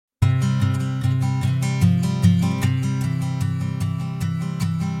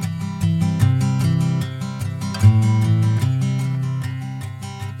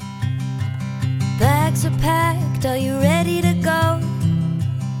packed? Are you ready to go?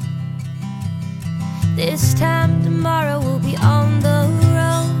 This time tomorrow we'll be on the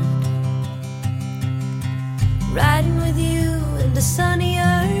road, riding with you into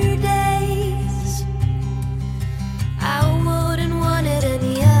sunnier days. I wouldn't want it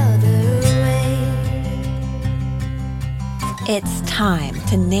any other way. It's time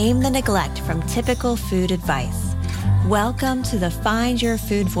to name the neglect from typical food advice. Welcome to the Find Your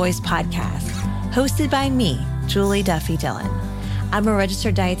Food Voice podcast, hosted by me, Julie Duffy Dillon. I'm a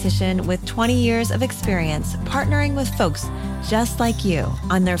registered dietitian with 20 years of experience partnering with folks just like you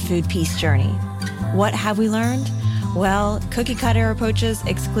on their food peace journey. What have we learned? Well, cookie cutter approaches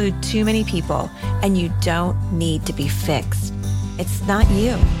exclude too many people, and you don't need to be fixed. It's not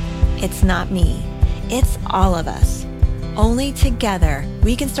you. It's not me. It's all of us. Only together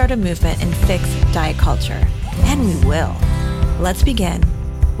we can start a movement and fix diet culture. And we will. Let's begin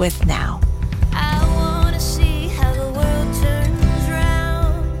with now. I wanna see how the world turns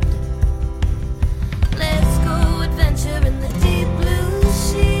round. Let's go adventure in the deep blue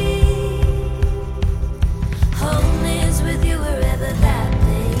sea. Home is with you wherever that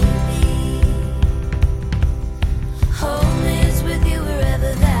may be. Home is with you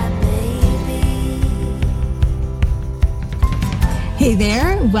wherever that may be. Hey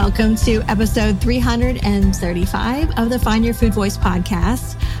there, welcome to episode 335 of the Find Your Food Voice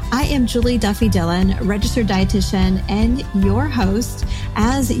podcast. I am Julie Duffy Dillon, registered dietitian and your host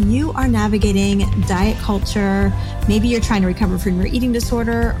as you are navigating diet culture. Maybe you're trying to recover from your eating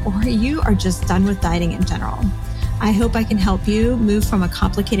disorder, or you are just done with dieting in general. I hope I can help you move from a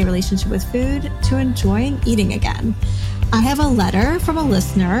complicated relationship with food to enjoying eating again. I have a letter from a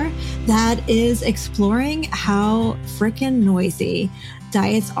listener that is exploring how frickin' noisy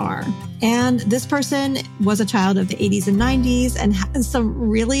diets are. And this person was a child of the 80s and 90s and has some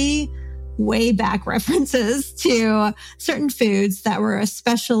really way back references to certain foods that were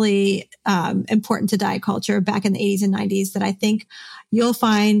especially important to diet culture back in the 80s and 90s that I think you'll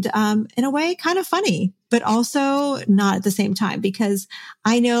find in a way kind of funny, but also not at the same time, because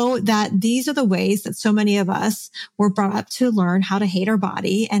I know that these are the ways that so many of us were brought up to learn how to hate our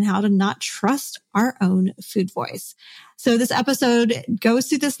body and how to not trust our own food voice. So this episode goes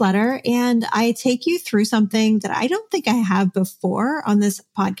through this letter, and I take you through something that I don't think I have before on this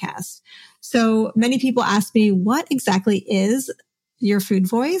podcast. So many people ask me, what exactly is your food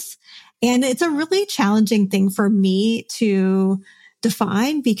voice? And it's a really challenging thing for me to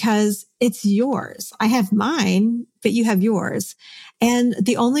define because it's yours. I have mine, but you have yours. And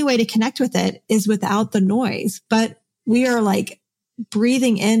the only way to connect with it is without the noise. But we are like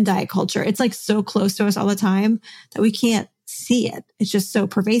breathing in diet culture. It's like so close to us all the time that we can't see it. It's just so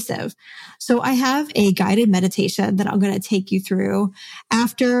pervasive. So I have a guided meditation that I'm going to take you through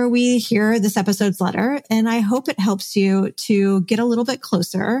after we hear this episode's letter. And I hope it helps you to get a little bit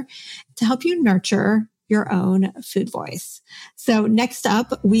closer to help you nurture your own food voice. So next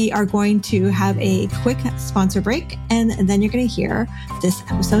up, we are going to have a quick sponsor break, and then you're going to hear this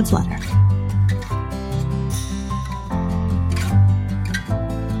episode's letter.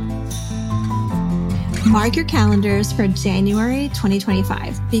 Mark your calendars for January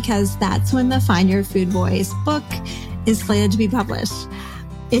 2025, because that's when the Find Your Food Voice book is slated to be published.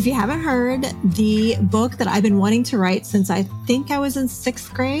 If you haven't heard, the book that I've been wanting to write since I think I was in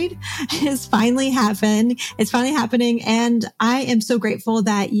 6th grade is finally happened. It's finally happening. And I am so grateful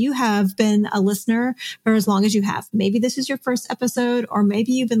that you have been a listener for as long as you have. Maybe this is your first episode, or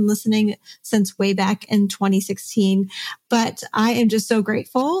maybe you've been listening since way back in 2016. But I am just so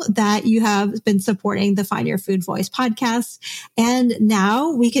grateful that you have been supporting the Find Your Food Voice podcast. And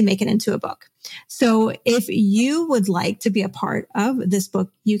now we can make it into a book. So if you would like to be a part of this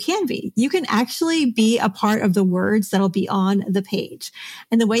book, you can be. You can actually be a part of the words that'll be on the page.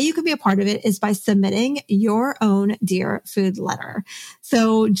 And the way you can be a part of it is by submitting your own Dear Food letter.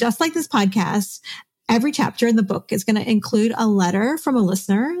 So just like this podcast, every chapter in the book is going to include a letter from a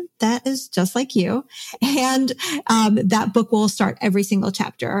listener that is just like you. And that book will start every single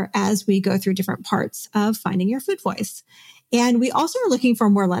chapter as we go through different parts of finding your food voice. And we also are looking for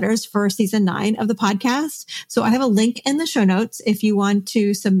more letters for season 9 of the podcast. So I have a link in the show notes. If you want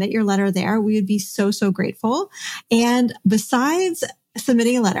to submit your letter there, we would be so, so grateful. And besides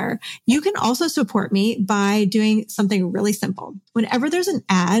submitting a letter, you can also support me by doing something really simple. Whenever there's an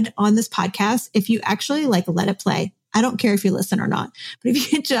ad on this podcast, if you actually let it play, I don't care if you listen or not, but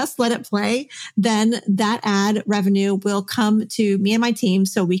if you just let it play, then that ad revenue will come to me and my team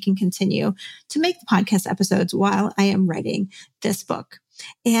so we can continue to make the podcast episodes while I am writing this book.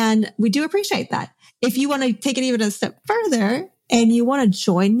 And we do appreciate that. If you want to take it even a step further and you want to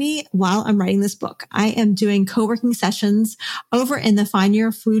join me while I'm writing this book, I am doing co-working sessions over in the Find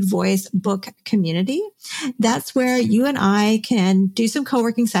Your Food Voice book community. That's where you and I can do some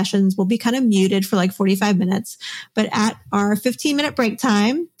co-working sessions. We'll be kind of muted for like 45 minutes, but at our 15-minute break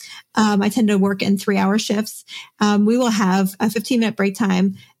time, I tend to work in 3-hour shifts. We will have a 15-minute break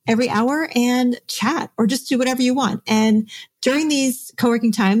time every hour and chat or just do whatever you want. And during these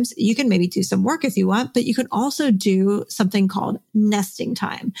co-working times, you can maybe do some work if you want, but you can also do something called nesting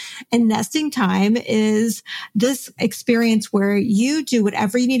time. And nesting time is this experience where you do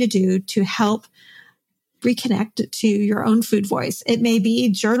whatever you need to do to help reconnect to your own food voice. It may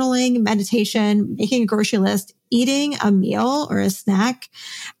be journaling, meditation, making a grocery list, eating a meal or a snack.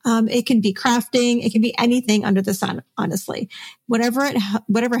 It can be crafting. It can be anything under the sun, honestly.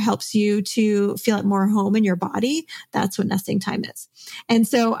 Whatever helps you to feel at more home in your body, that's what nesting time is. And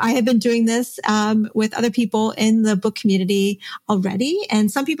so I have been doing this with other people in the book community already.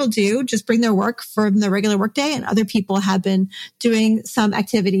 And some people do just bring their work from the regular workday, and other people have been doing some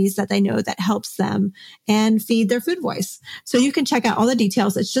activities that they know that helps them and feed their food voice. So you can check out all the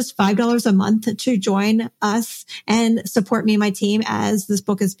details. It's just $5 a month to join us and support me and my team as this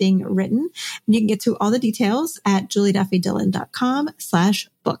book is being written. And you can get to all the details at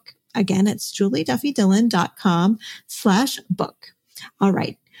julieduffydillon.com/book. Again, it's julieduffydillon.com/book. All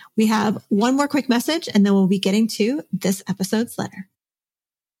right. We have one more quick message, and then we'll be getting to this episode's letter.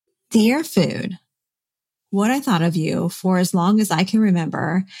 Dear Food, what I thought of you for as long as I can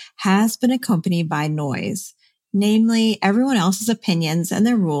remember has been accompanied by noise, namely everyone else's opinions and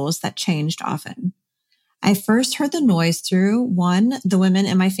their rules that changed often. I first heard the noise through 1, the women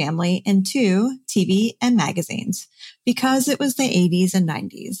in my family, and 2, TV and magazines, because it was the 80s and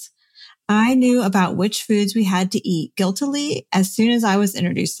 90s. I knew about which foods we had to eat guiltily as soon as I was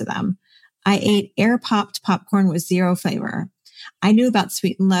introduced to them. I ate air-popped popcorn with zero flavor. I knew about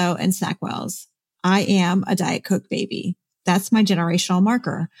Sweet and Low and Snackwells. I am a Diet Coke baby. That's my generational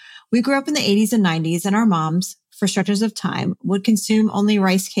marker. We grew up in the 80s and 90s, and our moms, for stretches of time, would consume only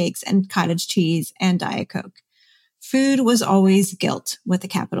rice cakes and cottage cheese and Diet Coke. Food was always guilt with a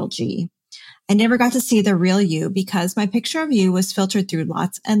capital G. I never got to see the real you because my picture of you was filtered through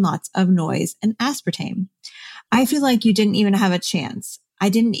lots and lots of noise and aspartame. I feel like you didn't even have a chance. I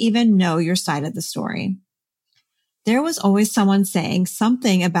didn't even know your side of the story. There was always someone saying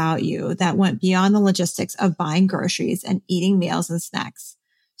something about you that went beyond the logistics of buying groceries and eating meals and snacks.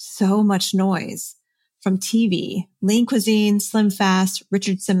 So much noise. From TV, Lean Cuisine, Slim Fast,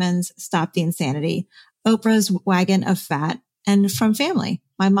 Richard Simmons, Stop the Insanity, Oprah's Wagon of Fat, and from family.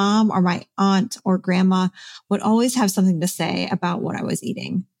 My mom or my aunt or grandma would always have something to say about what I was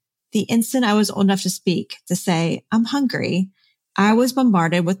eating. The instant I was old enough to speak, to say, I'm hungry, I was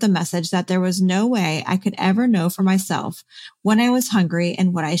bombarded with the message that there was no way I could ever know for myself when I was hungry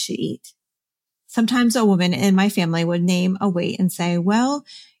and what I should eat. Sometimes a woman in my family would name a weight and say, well,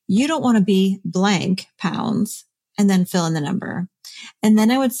 you don't want to be blank pounds, and then fill in the number. And then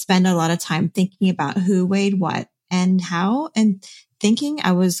I would spend a lot of time thinking about who weighed what and how, and thinking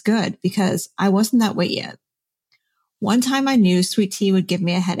I was good because I wasn't that weight yet. One time I knew sweet tea would give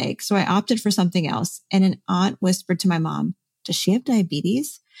me a headache, so I opted for something else. And an aunt whispered to my mom, does she have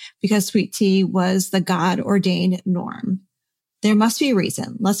diabetes? Because sweet tea was the God-ordained norm. There must be a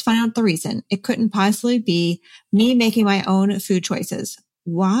reason. Let's find out the reason. It couldn't possibly be me making my own food choices.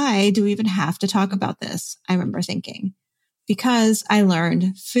 Why do we even have to talk about this? I remember thinking. Because I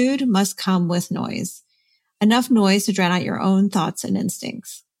learned food must come with noise. Enough noise to drown out your own thoughts and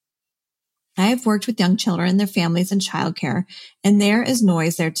instincts. I have worked with young children and their families in childcare, and there is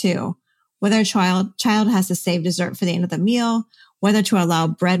noise there too. Whether a child has to save dessert for the end of the meal, whether to allow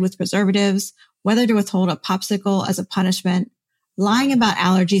bread with preservatives, whether to withhold a popsicle as a punishment, lying about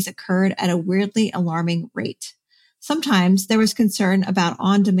allergies occurred at a weirdly alarming rate. Sometimes there was concern about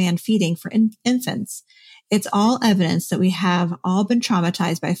on-demand feeding for infants. It's all evidence that we have all been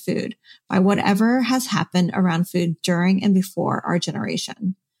traumatized by food, by whatever has happened around food during and before our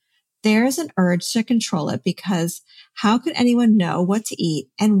generation. There is an urge to control it because how could anyone know what to eat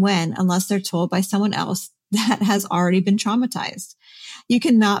and when unless they're told by someone else that has already been traumatized? You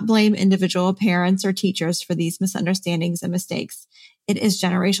cannot blame individual parents or teachers for these misunderstandings and mistakes. It is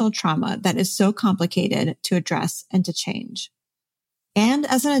generational trauma that is so complicated to address and to change. And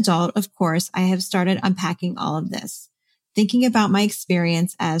as an adult, of course, I have started unpacking all of this. Thinking about my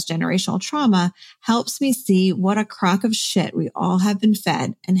experience as generational trauma helps me see what a crock of shit we all have been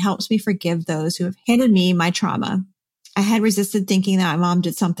fed and helps me forgive those who have handed me my trauma. I had resisted thinking that my mom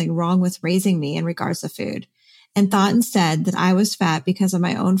did something wrong with raising me in regards to food and thought instead that I was fat because of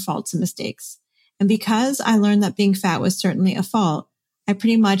my own faults and mistakes. And because I learned that being fat was certainly a fault, I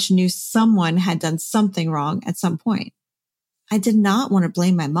pretty much knew someone had done something wrong at some point. I did not want to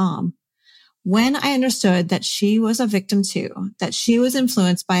blame my mom. When I understood that she was a victim too, that she was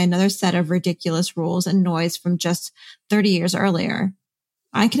influenced by another set of ridiculous rules and noise from just 30 years earlier,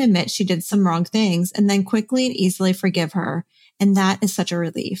 I can admit she did some wrong things and then quickly and easily forgive her. And that is such a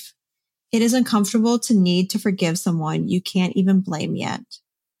relief. It is uncomfortable to need to forgive someone you can't even blame yet.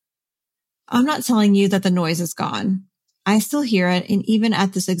 I'm not telling you that the noise is gone. I still hear it. And even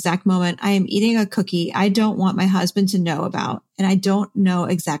at this exact moment, I am eating a cookie I don't want my husband to know about. And I don't know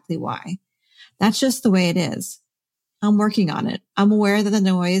exactly why. That's just the way it is. I'm working on it. I'm aware that the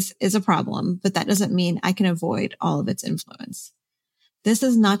noise is a problem, but that doesn't mean I can avoid all of its influence. This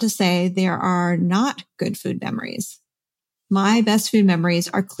is not to say there are not good food memories. My best food memories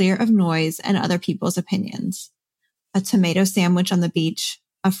are clear of noise and other people's opinions. A tomato sandwich on the beach,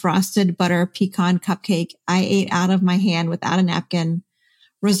 a frosted butter pecan cupcake I ate out of my hand without a napkin,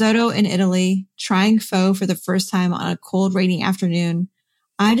 risotto in Italy, trying pho for the first time on a cold, rainy afternoon.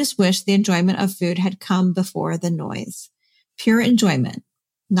 I just wish the enjoyment of food had come before the noise. Pure enjoyment,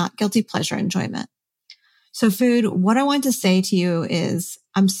 not guilty pleasure enjoyment. So food, what I want to say to you is,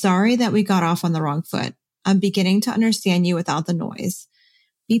 I'm sorry that we got off on the wrong foot. I'm beginning to understand you without the noise.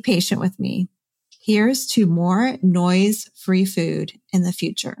 Be patient with me. Here's to more noise-free food in the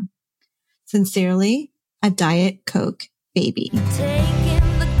future. Sincerely, a Diet Coke baby.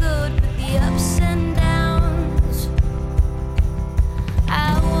 Taking the good with the ups and downs.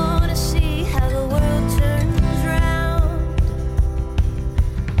 I wanna see how the world turns round.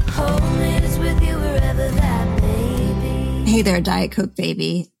 Home is with you wherever that may be. Hey there, Diet Coke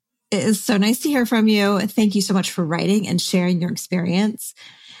baby. It is so nice to hear from you. Thank you so much for writing and sharing your experience.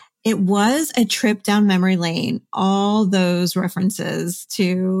 It was a trip down memory lane, all those references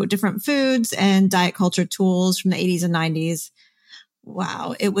to different foods and diet culture tools from the 80s and 90s.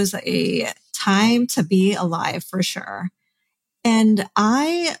 Wow, it was a time to be alive for sure. And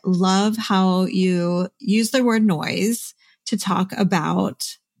I love how you use the word noise to talk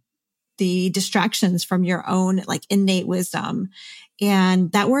about the distractions from your own like innate wisdom.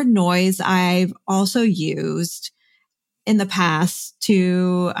 And that word noise I've also used in the past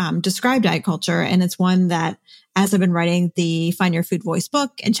to describe diet culture. And it's one that as I've been writing the Find Your Food Voice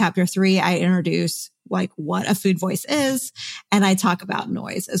book in chapter 3, I introduce like what a food voice is. And I talk about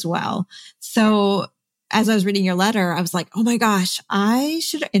noise as well. So as I was reading your letter, I was like, oh my gosh, I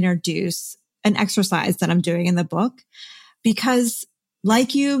should introduce an exercise that I'm doing in the book because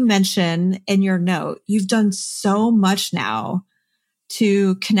like you mentioned in your note, you've done so much now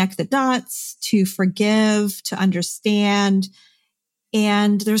to connect the dots, to forgive, to understand,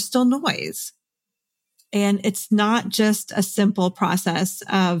 and there's still noise. And it's not just a simple process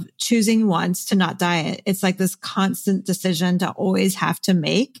of choosing once to not diet. It's like this constant decision to always have to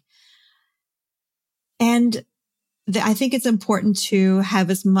make. And I think it's important to have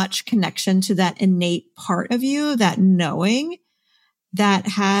as much connection to that innate part of you, that knowing that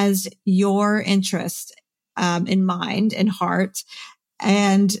has your interest in mind and heart,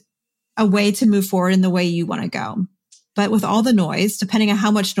 and a way to move forward in the way you want to go. But with all the noise, depending on how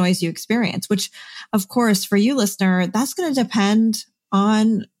much noise you experience, which of course for you listener, that's going to depend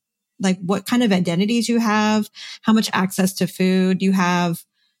on like what kind of identities you have, how much access to food you have,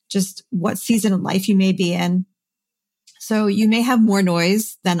 just what season of life you may be in. So you may have more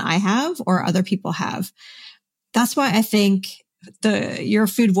noise than I have or other people have. That's why I think your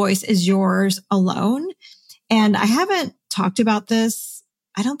food voice is yours alone. And I haven't talked about this.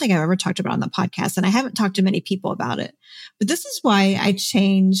 I don't think I've ever talked about it on the podcast, and I haven't talked to many people about it. But this is why I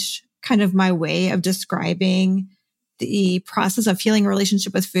changed kind of my way of describing the process of healing a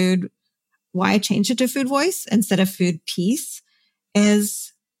relationship with food. Why I changed it to food voice instead of food peace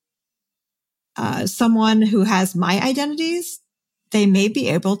is someone who has my identities, they may be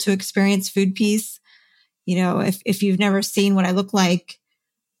able to experience food peace. You know, if you've never seen what I look like,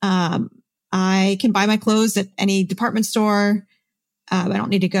 I can buy my clothes at any department store. I don't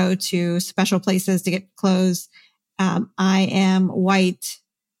need to go to special places to get clothes. I am white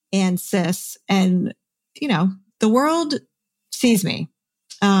and cis, and, you know, the world sees me.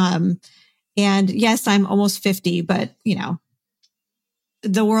 And yes, I'm almost 50, but, you know,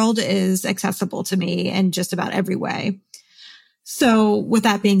 the world is accessible to me in just about every way. So with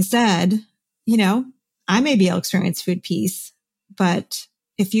that being said, you know, I may be able to experience food peace, but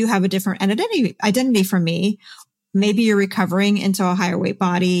if you have a different identity from me, maybe you're recovering into a higher weight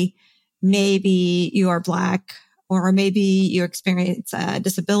body, maybe you are Black, or maybe you experience a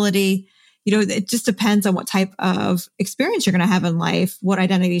disability, it just depends on what type of experience you're going to have in life, what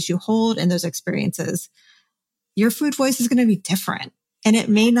identities you hold in those experiences. Your food voice is going to be different, and it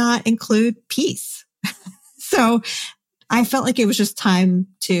may not include peace. So I felt like it was just time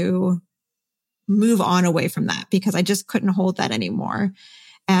to move on away from that, because I just couldn't hold that anymore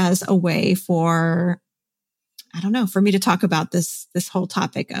as a way for me to talk about this whole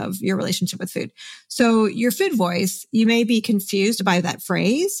topic of your relationship with food. So your food voice, you may be confused by that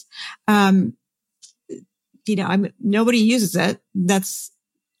phrase. Nobody uses it.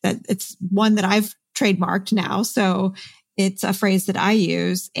 It's one that I've trademarked now. So it's a phrase that I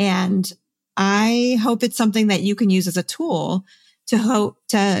use, and I hope it's something that you can use as a tool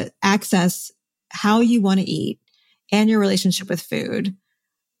to access how you want to eat and your relationship with food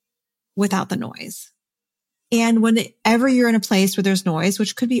without the noise. And whenever you're in a place where there's noise,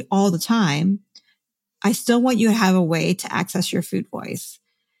 which could be all the time, I still want you to have a way to access your food voice.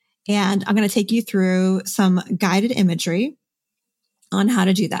 And I'm going to take you through some guided imagery on how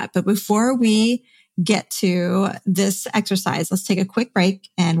to do that. But before we get to this exercise, let's take a quick break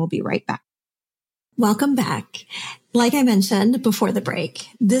and we'll be right back. Welcome back. Like I mentioned before the break,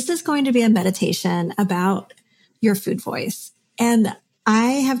 this is going to be a meditation about your food voice. And I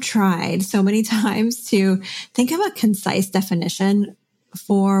have tried so many times to think of a concise definition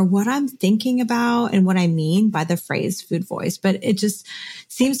for what I'm thinking about and what I mean by the phrase food voice, but it just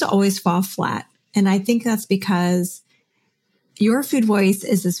seems to always fall flat. And I think that's because your food voice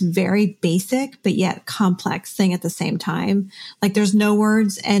is this very basic, but yet complex thing at the same time. Like there's no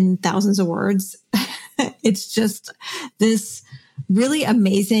words and thousands of words. It's just this really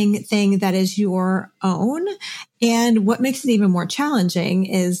amazing thing that is your own. And what makes it even more challenging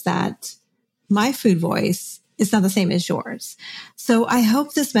is that my food voice is not the same as yours. So I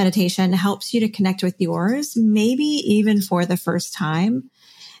hope this meditation helps you to connect with yours, maybe even for the first time.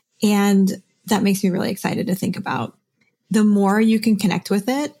 And that makes me really excited to think about. The more you can connect with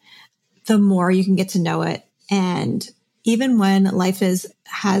it, the more you can get to know it. And even when life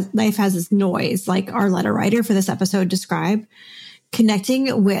has this noise, like our letter writer for this episode described,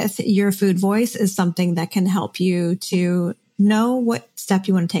 connecting with your food voice is something that can help you to know what step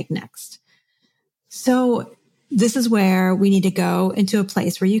you want to take next. So this is where we need to go into a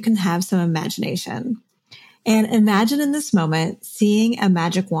place where you can have some imagination. And imagine in this moment seeing a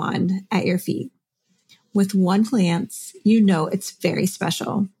magic wand at your feet. With one glance, you know it's very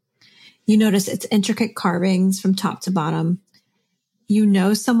special. You notice its intricate carvings from top to bottom. You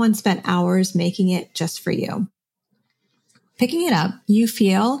know someone spent hours making it just for you. Picking it up, you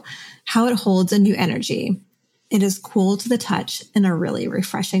feel how it holds a new energy. It is cool to the touch in a really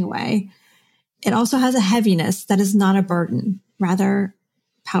refreshing way. It also has a heaviness that is not a burden, rather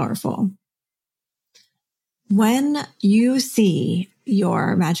powerful. When you see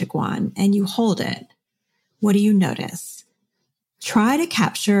your magic wand and you hold it, what do you notice? Try to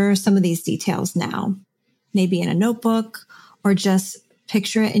capture some of these details now, maybe in a notebook or just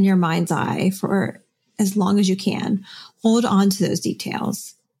picture it in your mind's eye for as long as you can. Hold on to those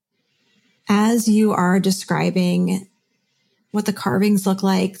details. As you are describing what the carvings look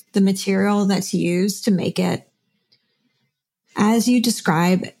like, the material that's used to make it, as you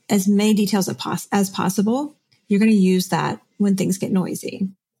describe as many details as possible, you're going to use that when things get noisy.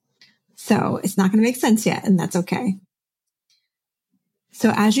 So it's not going to make sense yet, and that's okay.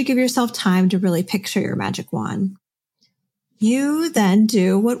 So as you give yourself time to really picture your magic wand, you then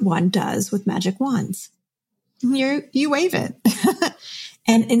do what one does with magic wands. You wave it.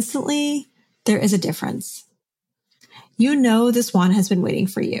 And instantly there is a difference. You know this wand has been waiting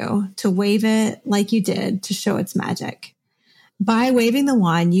for you to wave it like you did to show its magic. By waving the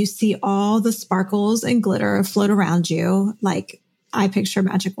wand, you see all the sparkles and glitter float around you like I picture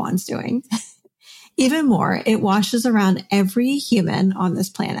magic wands doing. Even more, it washes around every human on this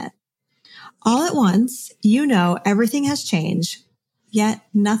planet. All at once, you know everything has changed, yet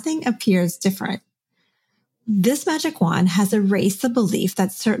nothing appears different. This magic wand has erased the belief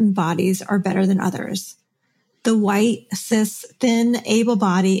that certain bodies are better than others. The white, cis, thin, able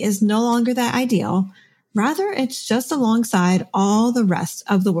body is no longer that ideal. Rather, it's just alongside all the rest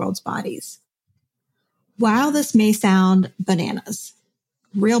of the world's bodies. While this may sound bananas,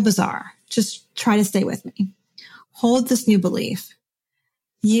 real bizarre, just try to stay with me. Hold this new belief.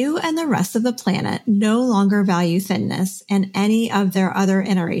 You and the rest of the planet no longer value thinness and any of their other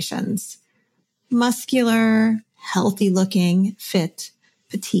iterations. Muscular, healthy looking, fit,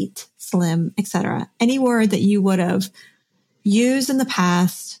 petite, slim, etc. Any word that you would have used in the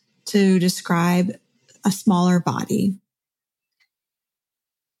past to describe a smaller body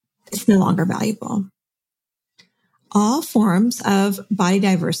is no longer valuable. All forms of body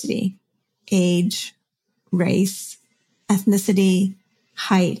diversity, age, race, ethnicity,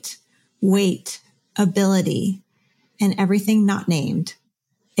 height, weight, ability, and everything not named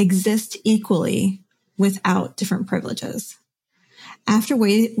exist equally without different privileges. After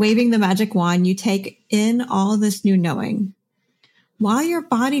waving the magic wand, you take in all this new knowing. While your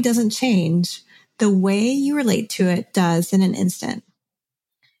body doesn't change, the way you relate to it does in an instant.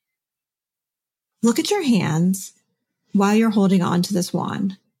 Look at your hands while you're holding on to this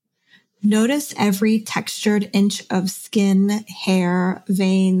wand. Notice every textured inch of skin, hair,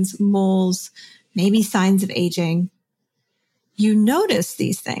 veins, moles, maybe signs of aging. You notice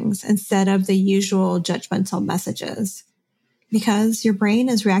these things instead of the usual judgmental messages because your brain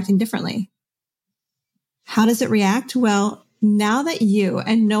is reacting differently. How does it react? Well, now that you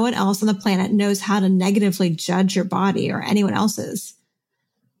and no one else on the planet knows how to negatively judge your body or anyone else's,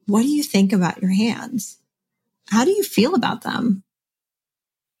 what do you think about your hands? How do you feel about them?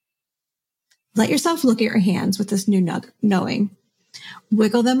 Let yourself look at your hands with this new knowing.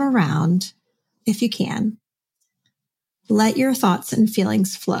 Wiggle them around if you can. Let your thoughts and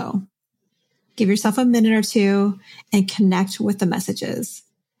feelings flow. Give yourself a minute or two and connect with the messages.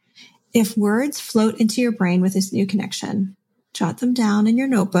 If words float into your brain with this new connection, jot them down in your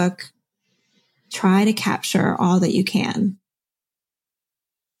notebook. Try to capture all that you can.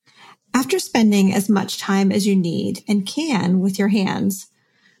 After spending as much time as you need and can with your hands,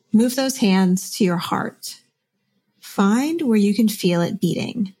 move those hands to your heart. Find where you can feel it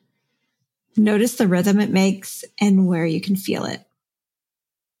beating. Notice the rhythm it makes and where you can feel it.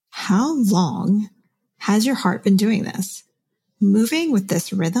 How long has your heart been doing this? Moving with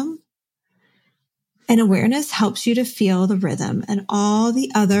this rhythm? And awareness helps you to feel the rhythm and all the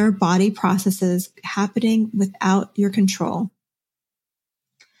other body processes happening without your control.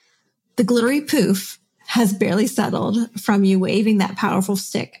 The glittery poof has barely settled from you waving that powerful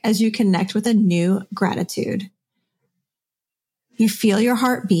stick as you connect with a new gratitude. You feel your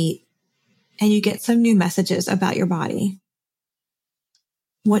heart beat and you get some new messages about your body.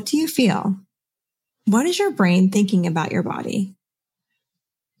 What do you feel? What is your brain thinking about your body?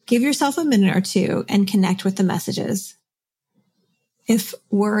 Give yourself a minute or two and connect with the messages. If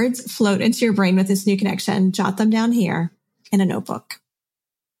words float into your brain with this new connection, jot them down here in a notebook.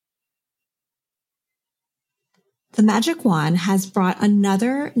 The magic wand has brought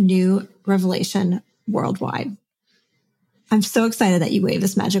another new revelation worldwide. I'm so excited that you wave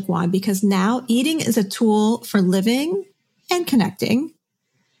this magic wand because now eating is a tool for living and connecting.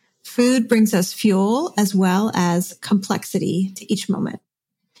 Food brings us fuel as well as complexity to each moment.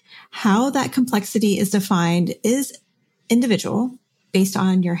 How that complexity is defined is individual based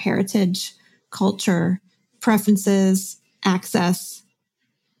on your heritage, culture, preferences, access.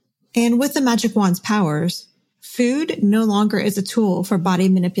 And with the magic wand's powers, food no longer is a tool for body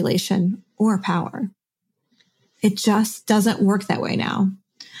manipulation or power. It just doesn't work that way now.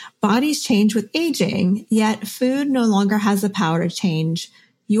 Bodies change with aging, yet food no longer has the power to change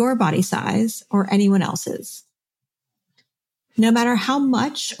your body size or anyone else's. No matter how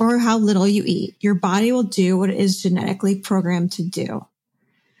much or how little you eat, your body will do what it is genetically programmed to do.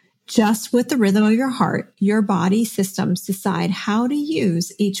 Just with the rhythm of your heart, your body systems decide how to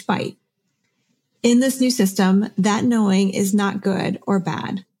use each bite. In this new system, that knowing is not good or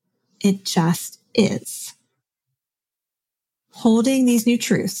bad. It just is. Holding these new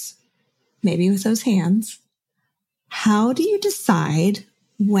truths, maybe with those hands, how do you decide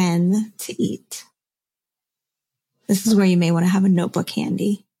when to eat? This is where you may want to have a notebook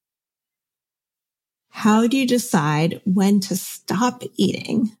handy. How do you decide when to stop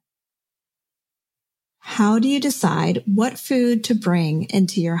eating? How do you decide what food to bring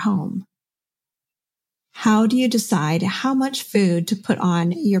into your home? How do you decide how much food to put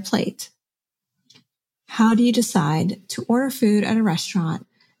on your plate? How do you decide to order food at a restaurant,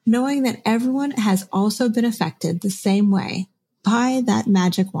 knowing that everyone has also been affected the same way by that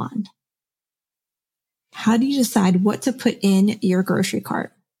magic wand? How do you decide what to put in your grocery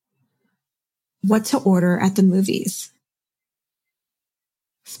cart? What to order at the movies?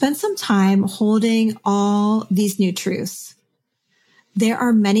 Spend some time holding all these new truths. There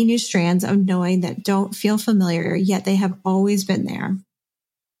are many new strands of knowing that don't feel familiar, yet they have always been there.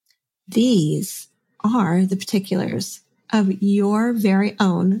 These are the particulars of your very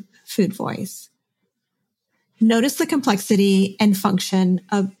own food voice. Notice the complexity and function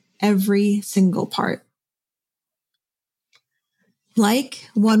of every single part. Like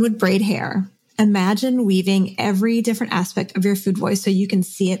one would braid hair, imagine weaving every different aspect of your food voice so you can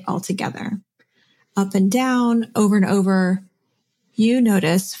see it all together. Up and down, over and over, you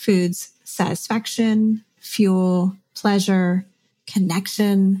notice food's satisfaction, fuel, pleasure,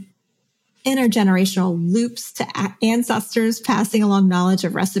 connection, intergenerational loops to ancestors passing along knowledge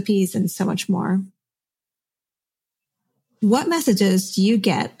of recipes, and so much more. What messages do you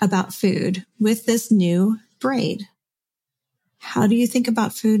get about food with this new braid? How do you think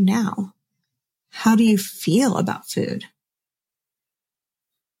about food now? How do you feel about food?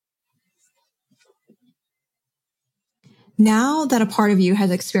 Now that a part of you has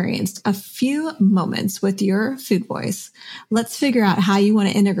experienced a few moments with your food voice, let's figure out how you want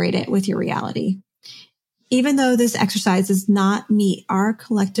to integrate it with your reality. Even though this exercise does not meet our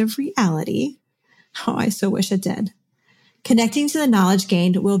collective reality, oh, I so wish it did, connecting to the knowledge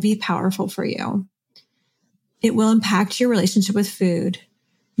gained will be powerful for you. It will impact your relationship with food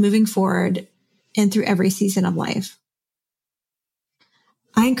moving forward and through every season of life.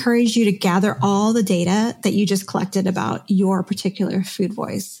 I encourage you to gather all the data that you just collected about your particular food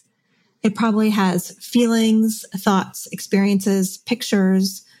voice. It probably has feelings, thoughts, experiences,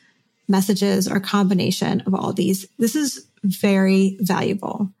 pictures, messages, or a combination of all these. This is very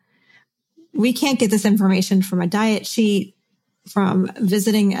valuable. We can't get this information from a diet sheet, from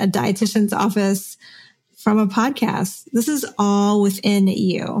visiting a dietitian's office, from a podcast. This is all within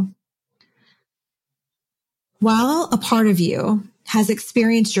you. While a part of you has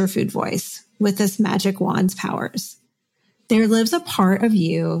experienced your food voice with this magic wand's powers, there lives a part of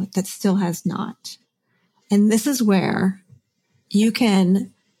you that still has not. And this is where you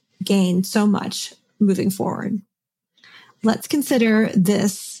can gain so much moving forward. Let's consider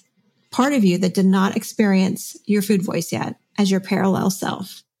this part of you that did not experience your food voice yet as your parallel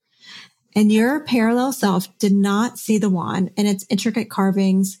self. And your parallel self did not see the wand and its intricate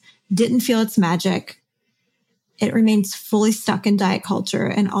carvings, didn't feel its magic. It remains fully stuck in diet culture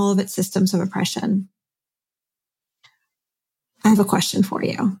and all of its systems of oppression. I have a question for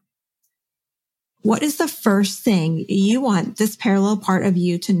you. What is the first thing you want this parallel part of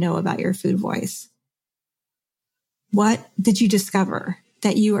you to know about your food voice? What did you discover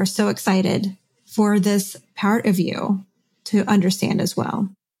that you are so excited for this part of you to understand as well?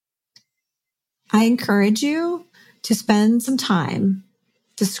 I encourage you to spend some time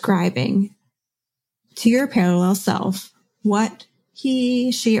describing to your parallel self what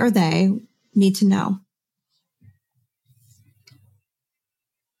he, she, or they need to know.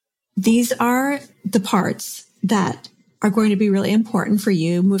 These are the parts that are going to be really important for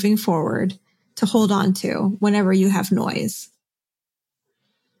you moving forward to hold on to whenever you have noise.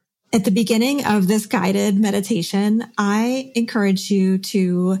 At the beginning of this guided meditation, I encourage you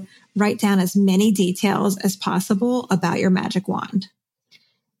to write down as many details as possible about your magic wand.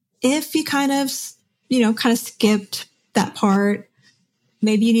 If you kind of skipped that part,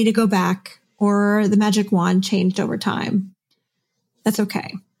 maybe you need to go back, or the magic wand changed over time. That's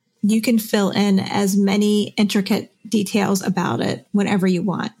okay. You can fill in as many intricate details about it whenever you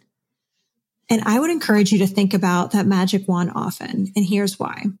want. And I would encourage you to think about that magic wand often. And here's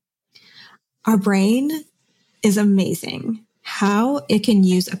why. Our brain is amazing how it can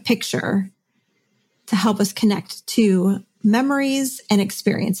use a picture to help us connect to memories and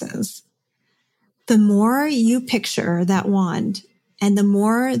experiences. The more you picture that wand and the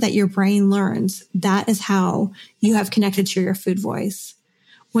more that your brain learns, that is how you have connected to your food voice.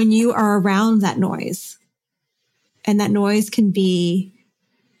 When you are around that noise, and that noise can be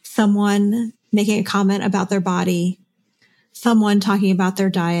someone making a comment about their body, someone talking about their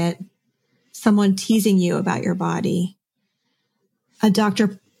diet, someone teasing you about your body, a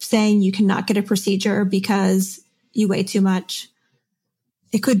doctor saying you cannot get a procedure because you weigh too much.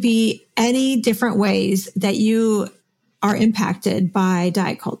 It could be any different ways that you are impacted by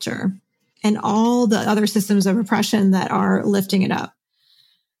diet culture and all the other systems of oppression that are lifting it up.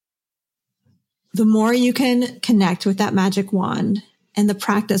 The more you can connect with that magic wand and the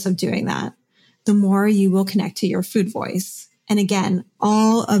practice of doing that, the more you will connect to your food voice. And again,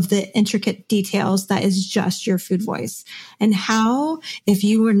 all of the intricate details that is just your food voice. And how, if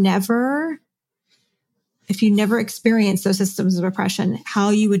you never experienced those systems of oppression, how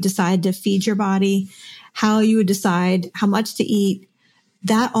you would decide to feed your body, how you would decide how much to eat,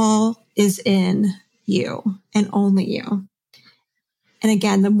 that all is in you and only you. And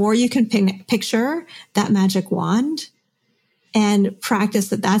again, the more you can picture that magic wand and practice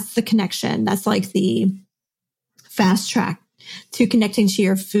that's the connection. That's like the fast track to connecting to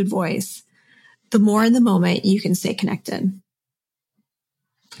your food voice. The more in the moment you can stay connected.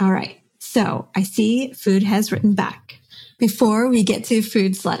 All right. So I see food has written back. Before we get to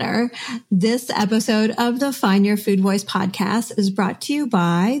Food's letter, this episode of the Find Your Food Voice podcast is brought to you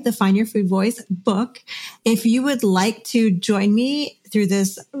by the Find Your Food Voice book. If you would like to join me through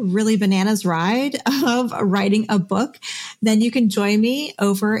this really bananas ride of writing a book, then you can join me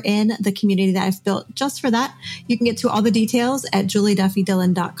over in the community that I've built just for that. You can get to all the details at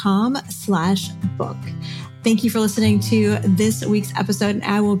julieduffydillon.com/book. Thank you for listening to this week's episode, and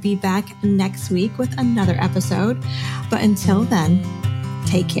I will be back next week with another episode. But until then,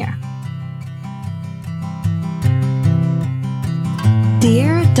 take care.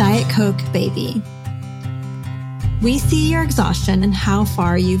 Dear Diet Coke Baby, we see your exhaustion and how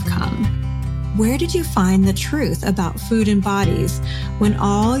far you've come. Where did you find the truth about food and bodies when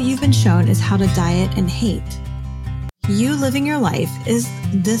all you've been shown is how to diet and hate? You living your life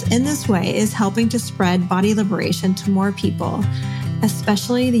in this way is helping to spread body liberation to more people,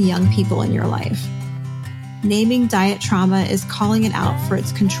 especially the young people in your life. Naming diet trauma is calling it out for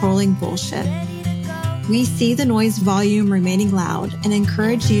its controlling bullshit. We see the noise volume remaining loud and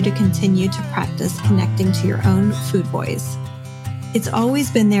encourage you to continue to practice connecting to your own food voice. It's always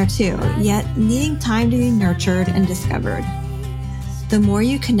been there too, yet needing time to be nurtured and discovered. The more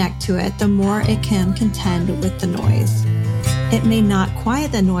you connect to it, the more it can contend with the noise. It may not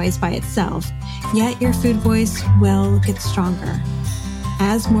quiet the noise by itself, yet your food voice will get stronger.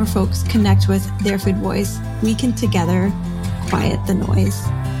 As more folks connect with their food voice, we can together quiet the noise.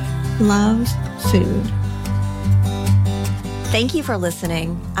 Love, food. Thank you for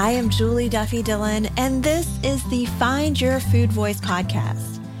listening. I am Julie Duffy Dillon, and this is the Find Your Food Voice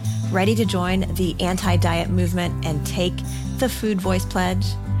podcast. Ready to join the anti-diet movement and take the Food Voice Pledge?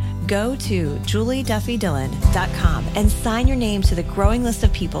 Go to julieduffydillon.com and sign your name to the growing list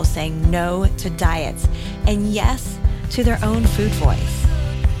of people saying no to diets and yes to their own food voice.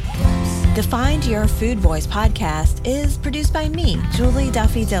 The Find Your Food Voice podcast is produced by me, Julie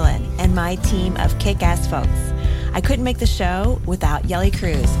Duffy Dillon, and my team of kick-ass folks. I couldn't make the show without Yelly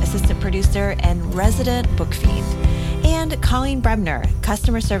Cruz, assistant producer and resident book fiend, and Colleen Brebner,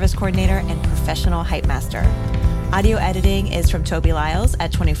 customer service coordinator and professional hype master. Audio editing is from Toby Lyles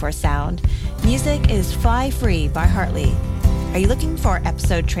at 24 Sound. Music is Fly Free by Hartley. Are you looking for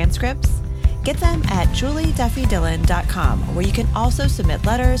episode transcripts? Get them at julieduffydillon.com, where you can also submit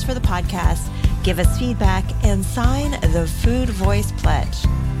letters for the podcast, give us feedback, and sign the Food Voice Pledge.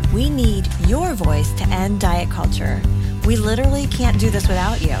 We need your voice to end diet culture. We literally can't do this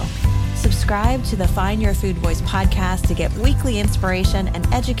without you. Subscribe to the Find Your Food Voice podcast to get weekly inspiration and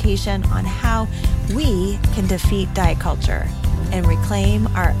education on how we can defeat diet culture and reclaim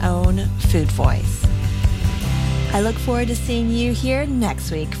our own food voice. I look forward to seeing you here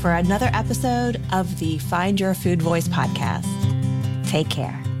next week for another episode of the Find Your Food Voice podcast. Take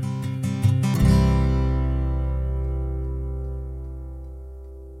care.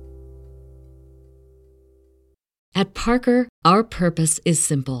 At Parker, our purpose is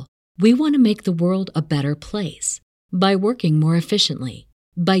simple. We want to make the world a better place by working more efficiently,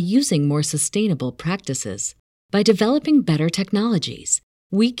 by using more sustainable practices, by developing better technologies.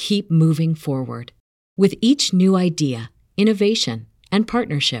 We keep moving forward. With each new idea, innovation, and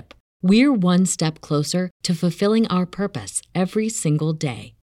partnership, we're one step closer to fulfilling our purpose every single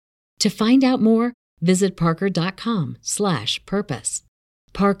day. To find out more, visit parker.com/purpose.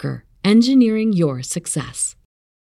 Parker, engineering your success.